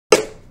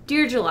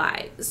Dear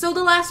July, so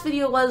the last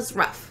video was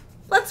rough.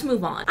 Let's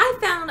move on. I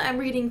found I'm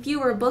reading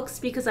fewer books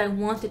because I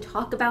want to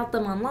talk about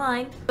them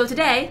online. So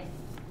today,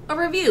 a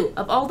review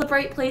of All the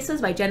Bright Places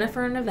by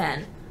Jennifer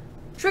Niven.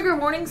 Trigger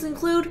warnings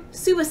include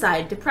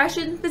suicide,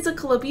 depression,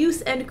 physical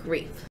abuse, and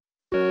grief.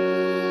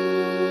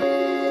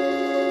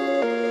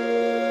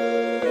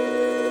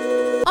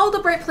 All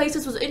the Bright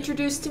Places was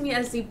introduced to me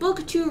as the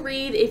book to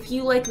read if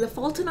you like The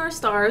Fault in Our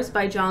Stars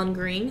by John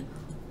Green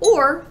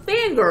or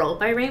Fangirl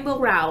by Rainbow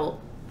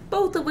Rowell,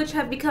 both of which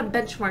have become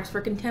benchmarks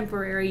for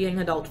contemporary young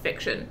adult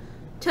fiction.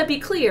 To be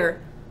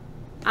clear,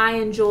 I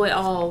enjoy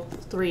all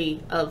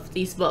three of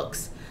these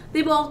books.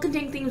 They all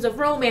contain themes of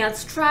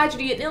romance,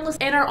 tragedy, and illness,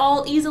 and are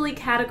all easily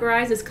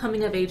categorized as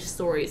coming-of-age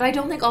stories. But I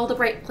don't think All the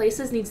Bright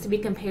Places needs to be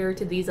compared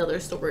to these other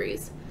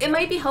stories. It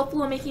might be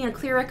helpful in making a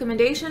clear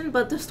recommendation,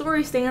 but the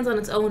story stands on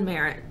its own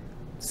merit.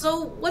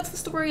 So, what's the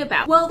story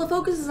about? Well, the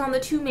focus is on the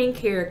two main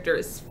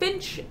characters,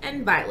 Finch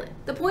and Violet.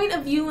 The point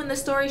of view in the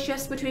story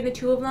shifts between the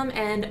two of them,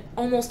 and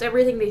almost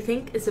everything they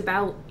think is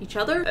about each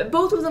other.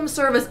 Both of them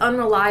serve as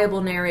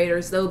unreliable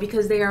narrators, though,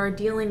 because they are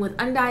dealing with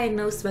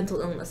undiagnosed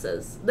mental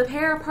illnesses. The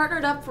pair are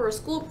partnered up for a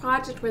school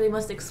project where they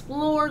must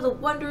explore the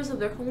wonders of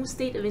their home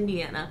state of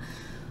Indiana.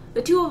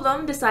 The two of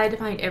them decide to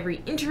find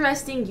every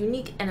interesting,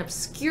 unique, and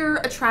obscure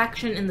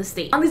attraction in the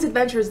state. On these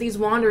adventures, these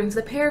wanderings,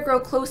 the pair grow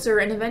closer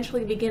and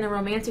eventually begin a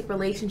romantic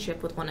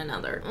relationship with one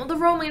another. The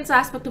romance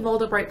aspect of All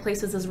the Bright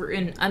Places is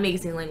written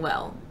amazingly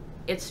well.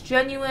 It's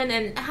genuine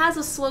and has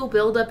a slow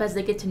build-up as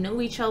they get to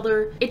know each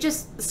other. It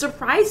just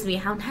surprised me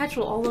how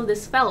natural all of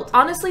this felt.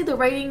 Honestly, the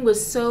writing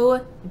was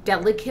so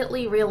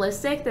delicately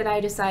realistic that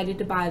I decided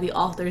to buy the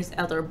author's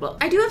other book.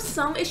 I do have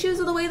some issues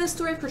with the way the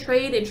story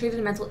portrayed and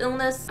treated mental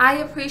illness. I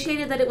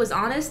appreciated that it was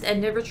honest and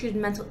never treated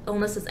mental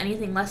illness as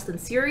anything less than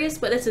serious,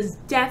 but this is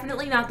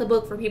definitely not the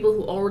book for people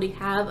who already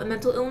have a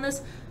mental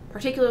illness,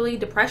 particularly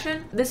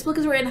depression. This book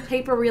is written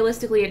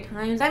hyper-realistically at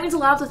times. That means a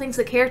lot of the things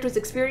the characters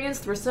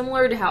experienced were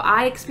similar to how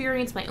I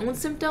experienced my own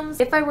symptoms.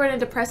 If I were in a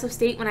depressive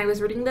state when I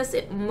was reading this,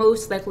 it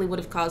most likely would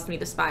have caused me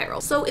to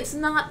spiral. So it's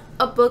not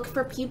a book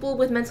for people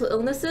with mental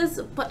illnesses,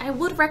 but I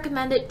would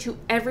recommend it to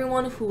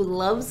everyone who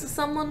loves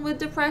someone with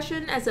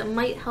depression, as it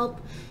might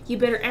help you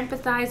better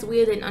empathize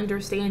with and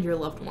understand your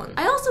loved one.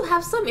 I also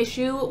have some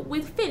issue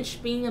with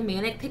Finch being a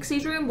manic pixie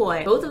dream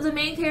boy. Both of the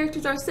main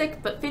characters are sick,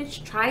 but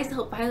Finch tries to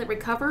help Violet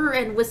recover,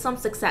 and with some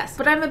success.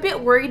 But I'm a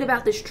bit worried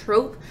about this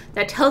trope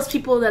that tells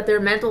people that their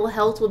mental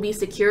health will be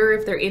secure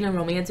if they're in a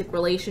romantic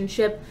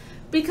relationship,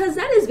 because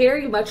that is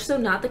very much so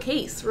not the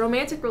case.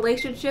 Romantic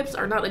relationships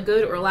are not a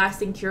good or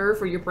lasting cure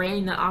for your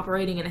brain not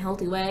operating in a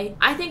healthy way.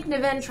 I think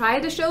Niven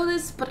tried to show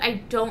this, but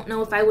I don't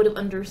know if I would have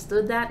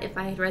understood that if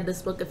I had read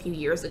this book a few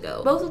years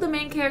ago. Both of the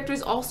main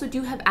characters also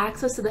do have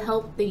access to the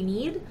help they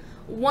need,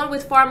 one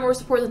with far more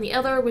support than the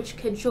other, which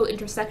can show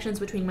intersections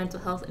between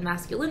mental health and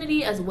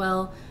masculinity, as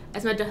well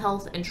as mental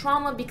health and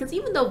trauma, because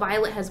even though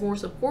Violet has more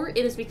support,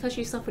 it is because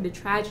she suffered a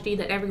tragedy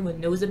that everyone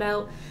knows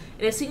about,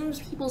 and it seems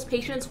people's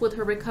patience with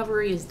her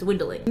recovery is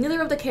dwindling.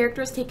 Neither of the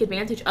characters take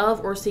advantage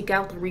of or seek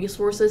out the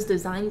resources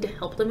designed to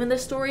help them in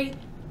this story,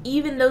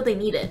 even though they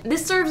need it.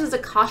 This serves as a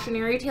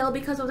cautionary tale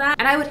because of that,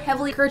 and I would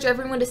heavily encourage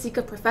everyone to seek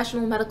a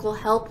professional medical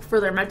help for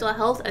their mental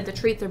health and to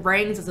treat their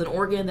brains as an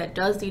organ that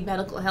does need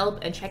medical help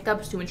and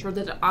checkups to ensure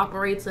that it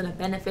operates in a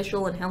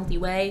beneficial and healthy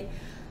way.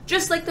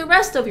 Just like the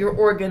rest of your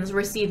organs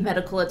receive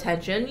medical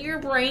attention, your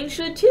brain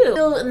should too.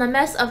 Still, in the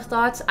mess of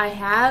thoughts I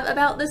have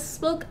about this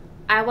book,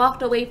 I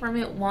walked away from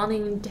it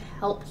wanting to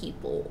help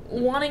people,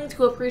 wanting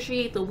to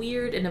appreciate the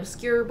weird and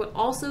obscure, but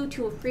also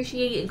to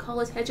appreciate and call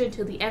attention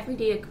to the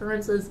everyday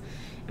occurrences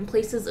and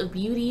places of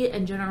beauty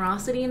and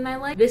generosity in my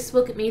life. This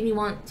book made me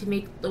want to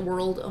make the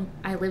world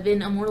I live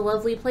in a more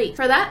lovely place.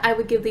 For that, I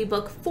would give the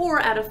book 4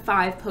 out of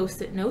 5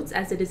 post-it notes,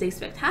 as it is a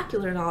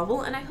spectacular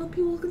novel, and I hope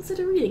you will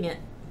consider reading it.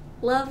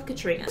 Love,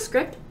 Katrina.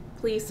 Script,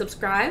 please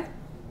subscribe,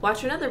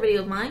 watch another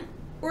video of mine,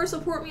 or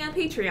support me on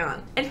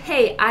Patreon. And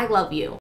hey, I love you.